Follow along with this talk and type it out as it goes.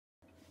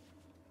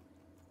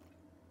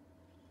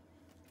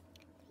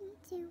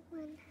2,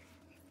 1.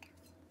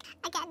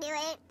 I can't do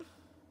it.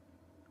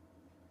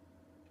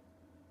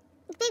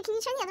 Babe, can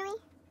you turn the other way?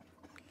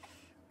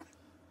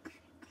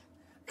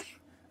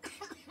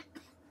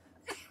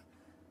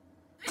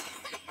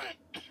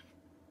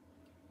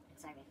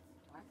 Sorry.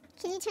 What?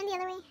 Can you turn the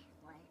other way?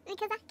 Why?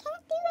 Because I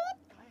can't do it.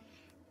 Why?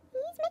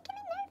 He's making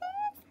me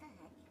nervous. What the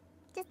heck?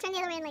 Just turn the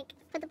other way and like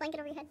put the blanket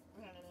over your head.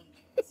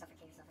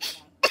 Suffocate yourself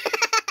and die.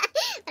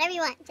 Whatever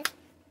you want. Just.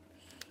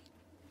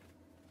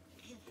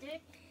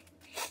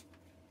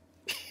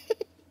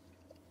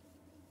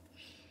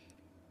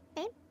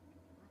 Babe?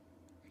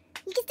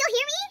 You can still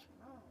hear me?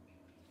 Oh.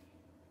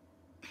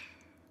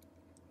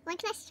 When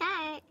can I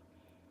start?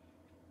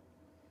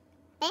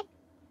 Babe?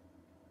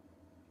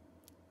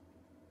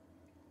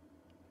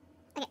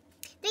 Okay.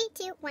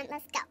 3, 2, 1,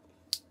 let's go.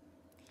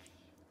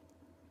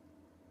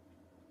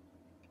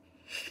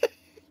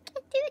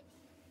 Can't do it.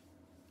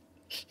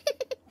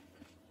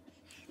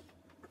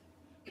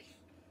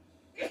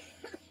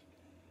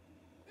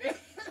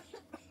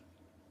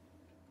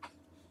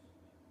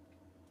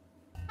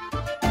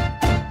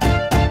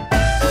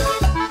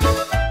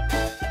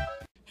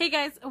 Hey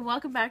guys,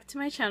 welcome back to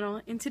my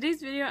channel. In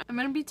today's video, I'm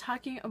going to be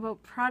talking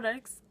about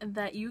products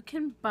that you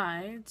can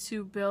buy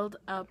to build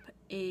up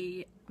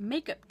a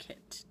makeup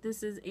kit.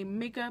 This is a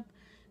makeup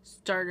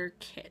starter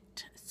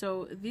kit.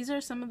 So these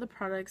are some of the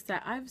products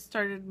that I've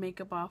started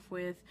makeup off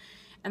with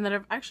and that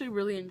I've actually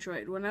really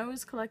enjoyed. When I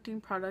was collecting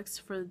products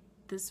for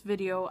this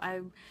video,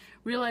 I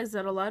realized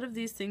that a lot of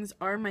these things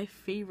are my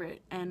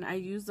favorite and I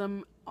use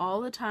them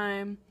all the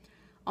time,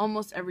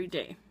 almost every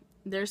day.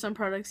 There's some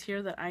products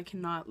here that I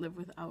cannot live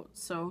without.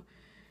 So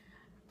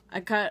I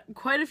got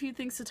quite a few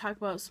things to talk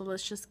about, so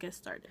let's just get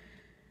started.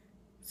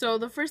 So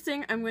the first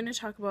thing I'm going to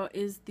talk about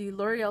is the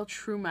L'Oreal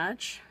True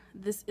Match.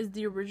 This is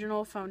the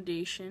original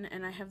foundation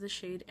and I have the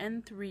shade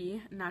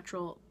N3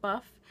 Natural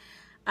Buff.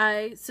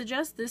 I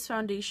suggest this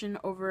foundation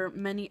over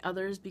many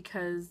others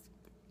because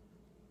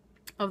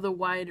of the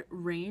wide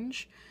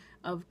range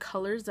of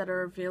colors that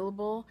are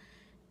available.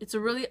 It's a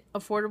really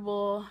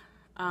affordable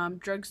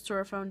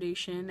drugstore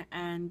foundation,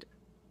 and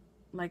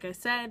like I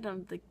said,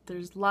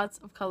 there's lots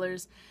of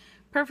colors,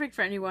 perfect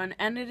for anyone,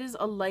 and it is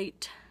a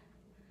light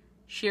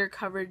sheer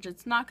coverage.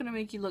 It's not going to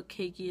make you look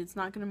cakey, it's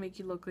not going to make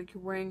you look like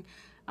you're wearing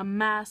a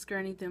mask or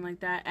anything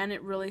like that, and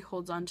it really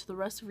holds on to the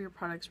rest of your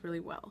products really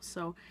well.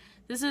 So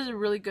this is a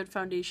really good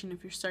foundation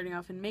if you're starting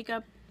off in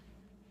makeup.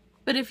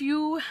 But if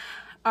you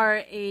are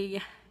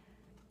a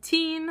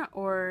teen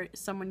or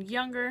someone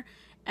younger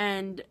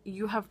and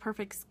you have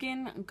perfect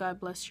skin,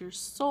 God bless your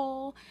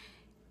soul,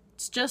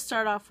 just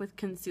start off with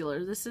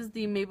concealer. This is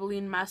the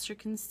Maybelline Master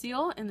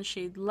Conceal in the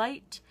shade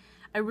Light.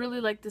 I really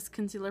like this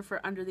concealer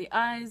for under the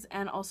eyes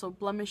and also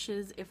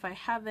blemishes if I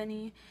have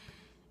any.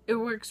 It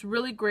works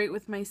really great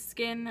with my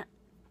skin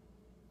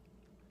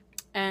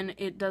and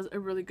it does a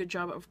really good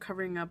job of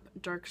covering up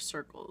dark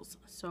circles.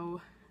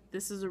 So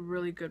this is a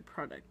really good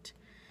product.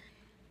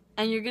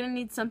 And you're going to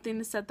need something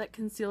to set that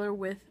concealer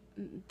with.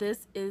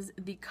 This is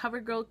the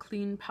Covergirl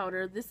Clean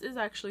Powder. This is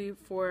actually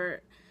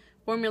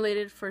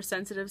formulated for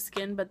sensitive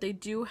skin, but they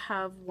do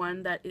have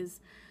one that is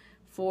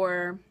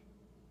for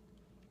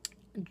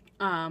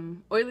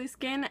oily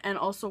skin and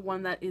also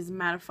one that is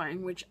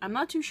mattifying, which I'm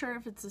not too sure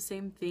if it's the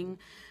same thing,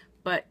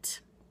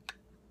 but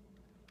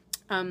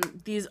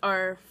these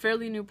are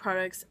fairly new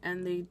products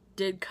and they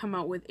did come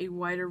out with a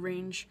wider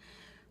range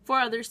for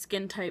other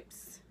skin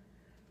types,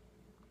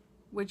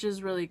 which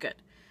is really good.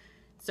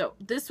 So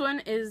this one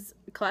is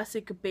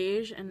classic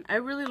beige and I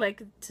really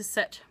like to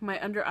set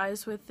my under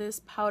eyes with this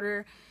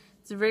powder.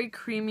 It's very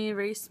creamy,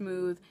 very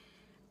smooth,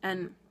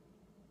 and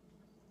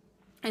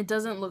it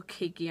doesn't look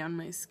cakey on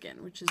my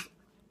skin, which is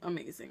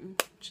amazing,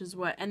 which is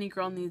what any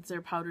girl needs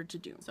their powder to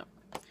do. So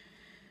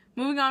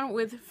moving on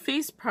with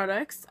face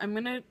products, I'm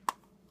going to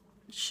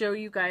show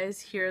you guys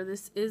here.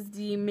 This is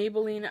the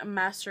Maybelline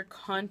Master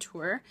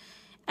Contour,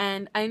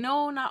 and I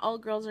know not all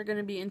girls are going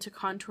to be into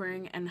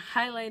contouring and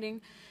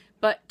highlighting,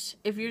 but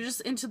if you're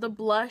just into the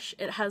blush,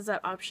 it has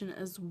that option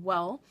as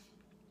well.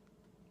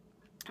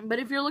 But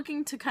if you're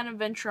looking to kind of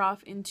venture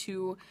off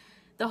into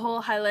the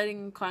whole highlighting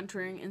and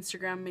contouring,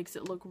 Instagram makes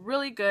it look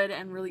really good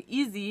and really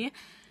easy.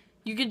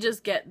 You can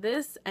just get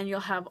this and you'll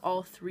have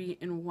all three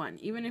in one.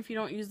 Even if you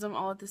don't use them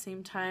all at the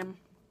same time,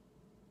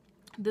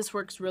 this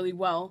works really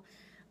well.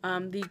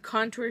 The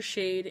contour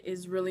shade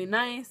is really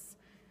nice.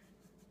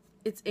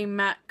 It's a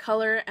matte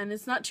color and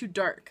it's not too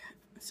dark.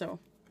 So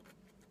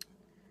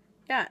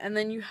yeah, and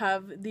then you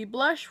have the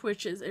blush,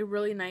 which is a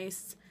really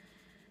nice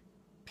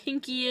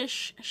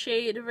pinky-ish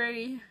shade,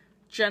 very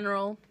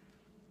general,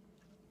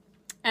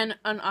 and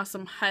an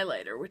awesome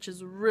highlighter, which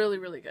is really,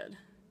 really good,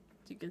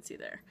 as you can see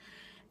there.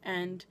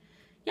 And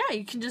yeah,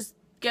 you can just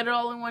get it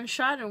all in one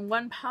shot in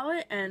one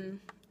palette and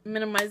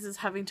minimizes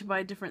having to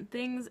buy different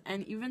things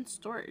and even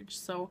storage.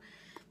 So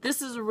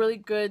this is a really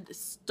good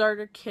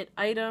starter kit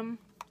item.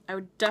 I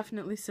would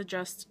definitely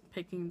suggest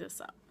picking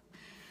this up.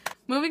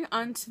 Moving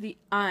on to the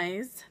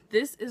eyes,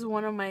 this is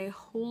one of my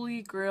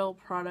holy grail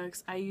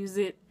products. I use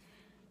it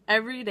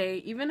every day.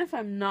 Even if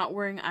I'm not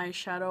wearing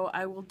eyeshadow,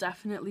 I will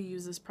definitely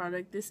use this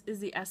product. This is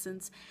the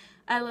Essence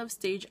I Love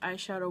Stage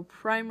Eyeshadow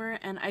Primer,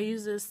 and I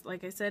use this,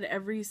 like I said,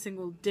 every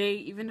single day,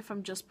 even if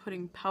I'm just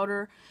putting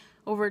powder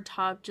over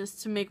top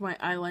just to make my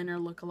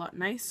eyeliner look a lot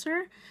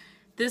nicer.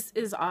 This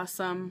is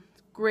awesome.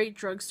 Great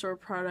drugstore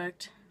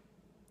product.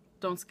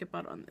 Don't skip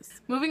out on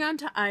this. Moving on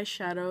to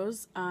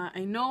eyeshadows.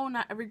 I know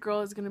not every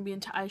girl is going to be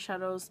into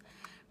eyeshadows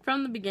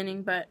from the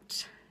beginning,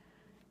 but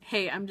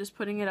hey, I'm just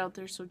putting it out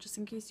there, so just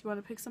in case you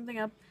want to pick something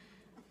up.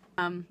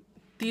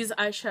 These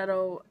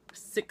eyeshadow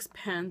 6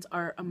 pans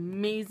are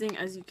amazing.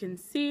 As you can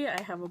see,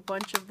 I have a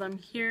bunch of them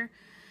here.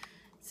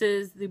 This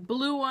is the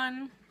blue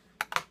one.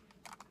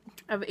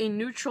 I have a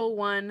neutral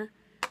one,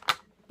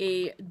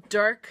 a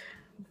dark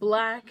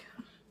black,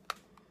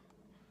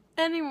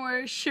 any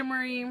more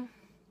shimmery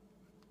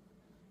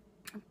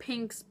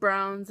pinks,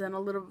 browns, and a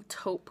little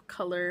taupe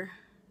color.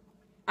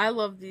 I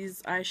love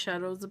these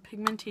eyeshadows. The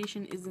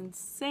pigmentation is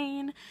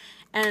insane,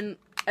 and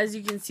as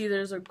you can see,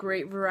 there's a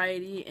great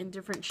variety in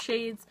different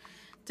shades,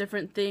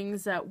 different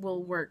things that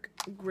will work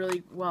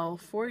really well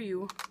for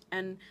you.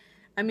 And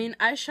I mean,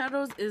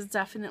 eyeshadows is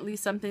definitely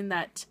something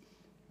that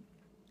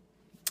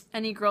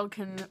any girl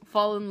can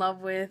fall in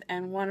love with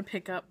and want to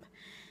pick up,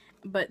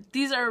 but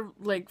these are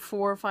like $4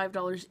 or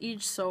 $5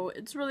 each, so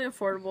it's really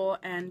affordable.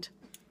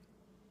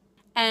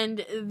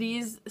 And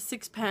these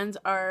 6 pans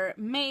are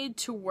made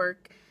to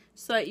work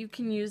so that you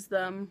can use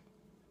them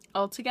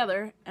all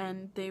together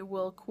and they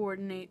will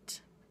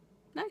coordinate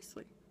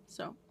nicely.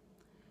 So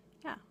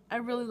yeah, I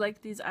really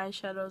like these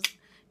eyeshadows.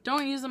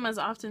 Don't use them as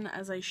often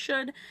as I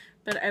should,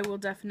 but I will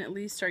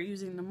definitely start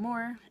using them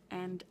more,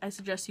 and I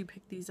suggest you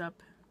pick these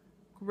up.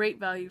 Great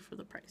value for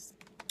the price.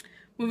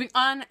 Moving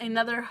on,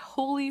 another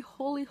holy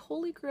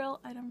grail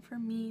item for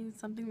me,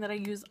 something that I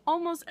use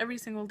almost every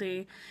single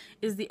day,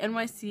 is the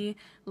NYC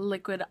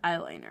liquid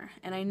eyeliner.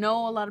 And I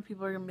know a lot of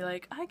people are gonna be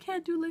like, I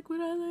can't do liquid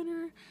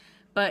eyeliner,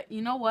 but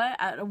you know what,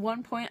 at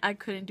one point I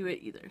couldn't do it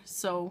either.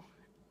 So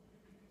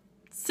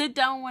sit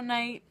down one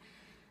night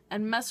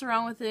and mess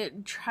around with it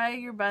and try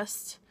your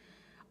best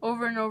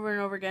over and over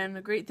and over again.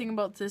 The great thing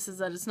about this is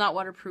that it's not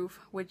waterproof,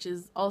 which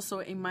is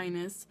also a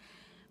minus,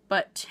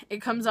 but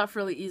it comes off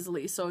really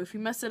easily. So if you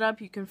mess it up,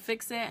 you can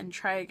fix it and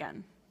try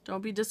again.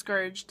 Don't be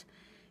discouraged.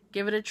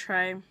 Give it a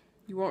try.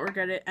 You won't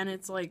regret it. And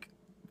it's like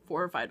 $4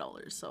 or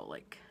 $5. So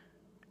like,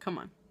 come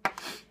on.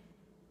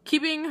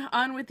 Keeping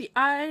on with the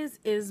eyes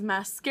is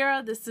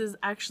mascara. This is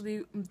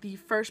actually the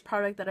first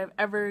product that I've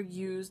ever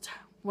used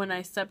when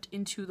I stepped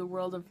into the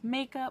world of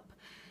makeup.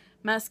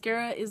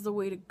 Mascara is the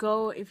way to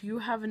go. If you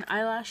have an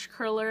eyelash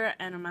curler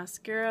and a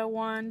mascara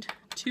wand,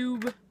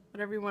 tube,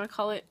 whatever you want to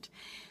call it,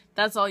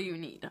 that's all you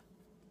need.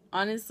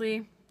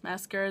 Honestly,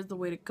 mascara is the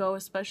way to go,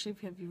 especially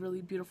if you have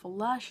really beautiful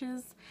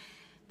lashes.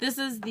 This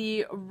is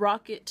the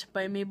Rocket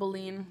by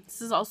Maybelline.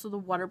 This is also the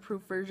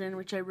waterproof version,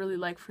 which I really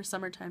like for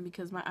summertime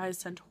because my eyes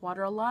tend to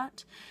water a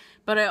lot.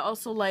 But I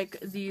also like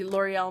the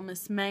L'Oreal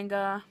Miss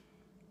Manga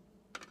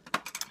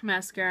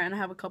mascara, and I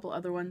have a couple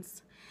other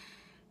ones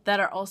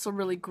that are also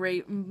really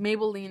great.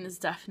 Maybelline is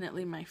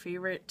definitely my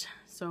favorite,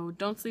 so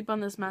don't sleep on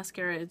this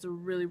mascara. It's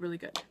really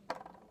good.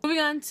 Moving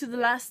on to the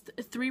last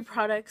 3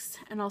 products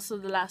and also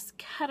the last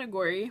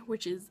category,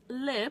 which is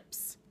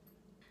lips.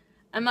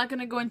 I'm not going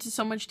to go into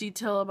so much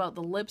detail about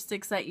the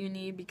lipsticks that you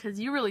need because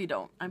you really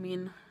don't. I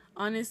mean,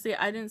 honestly,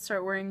 I didn't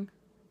start wearing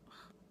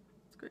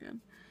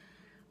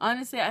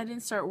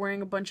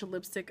a bunch of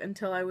lipstick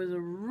until I was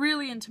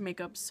really into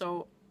makeup,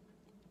 so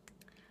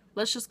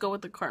let's just go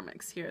with the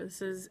Carmex here.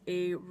 This is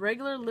a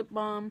regular lip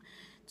balm.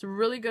 It's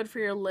really good for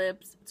your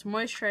lips. It's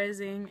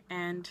moisturizing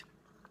and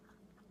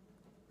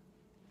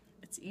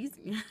it's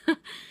easy.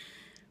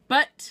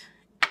 But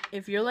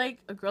if you're like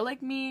a girl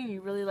like me and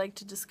you really like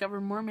to discover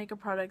more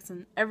makeup products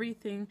and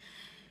everything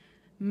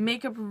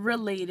makeup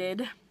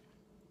related,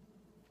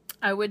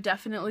 I would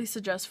definitely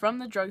suggest from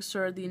the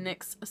drugstore the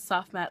NYX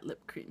Soft Matte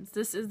Lip Creams.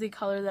 This is the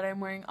color that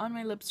I'm wearing on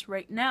my lips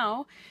right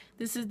now.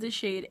 This is the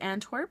shade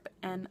Antwerp,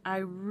 and I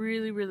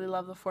really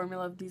love the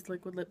formula of these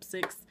liquid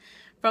lipsticks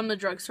from the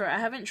drugstore. I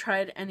haven't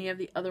tried any of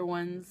the other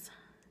ones.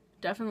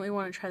 Definitely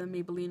want to try the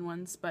Maybelline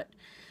ones, but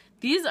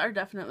these are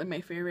definitely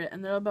my favorite,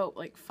 and they're about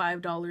like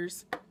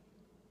 $5,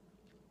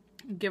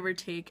 give or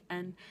take,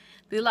 and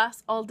they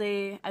last all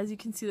day. As you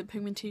can see, the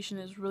pigmentation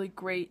is really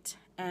great,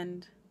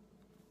 and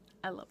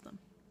I love them.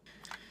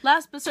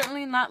 Last but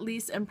certainly not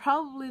least, and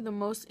probably the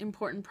most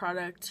important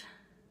product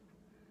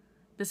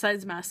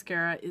besides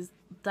mascara, is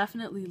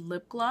definitely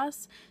lip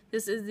gloss.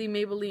 This is the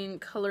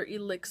Maybelline Color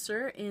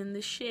Elixir in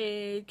the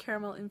shade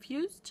Caramel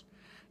Infused.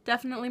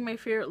 Definitely my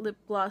favorite lip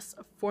gloss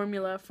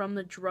formula from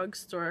the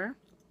drugstore.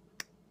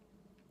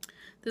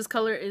 This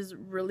color is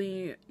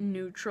really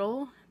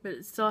neutral, but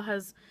it still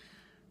has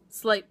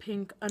slight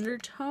pink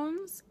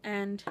undertones,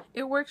 and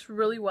it works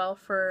really well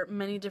for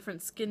many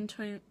different skin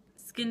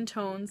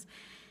tones,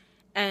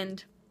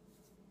 and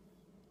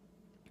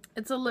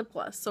it's a lip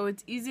gloss, so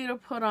it's easy to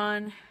put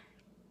on,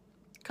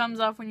 comes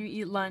off when you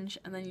eat lunch,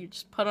 and then you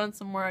just put on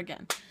some more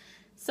again.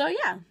 So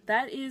yeah,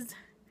 that is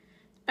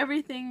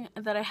everything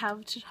that I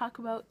have to talk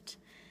about.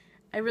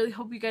 I really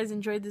hope you guys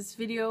enjoyed this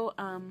video.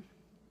 And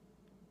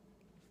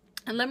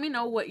let me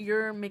know what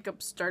your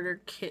makeup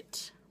starter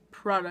kit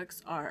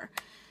products are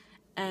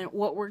and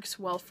what works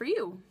well for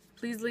you.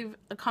 Please leave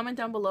a comment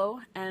down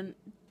below, and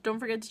don't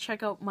forget to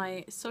check out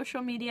my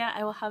social media.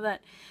 I will have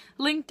that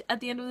linked at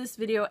the end of this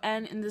video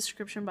and in the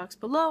description box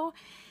below.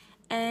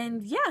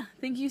 And yeah,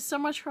 thank you so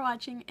much for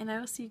watching, and I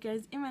will see you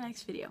guys in my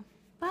next video.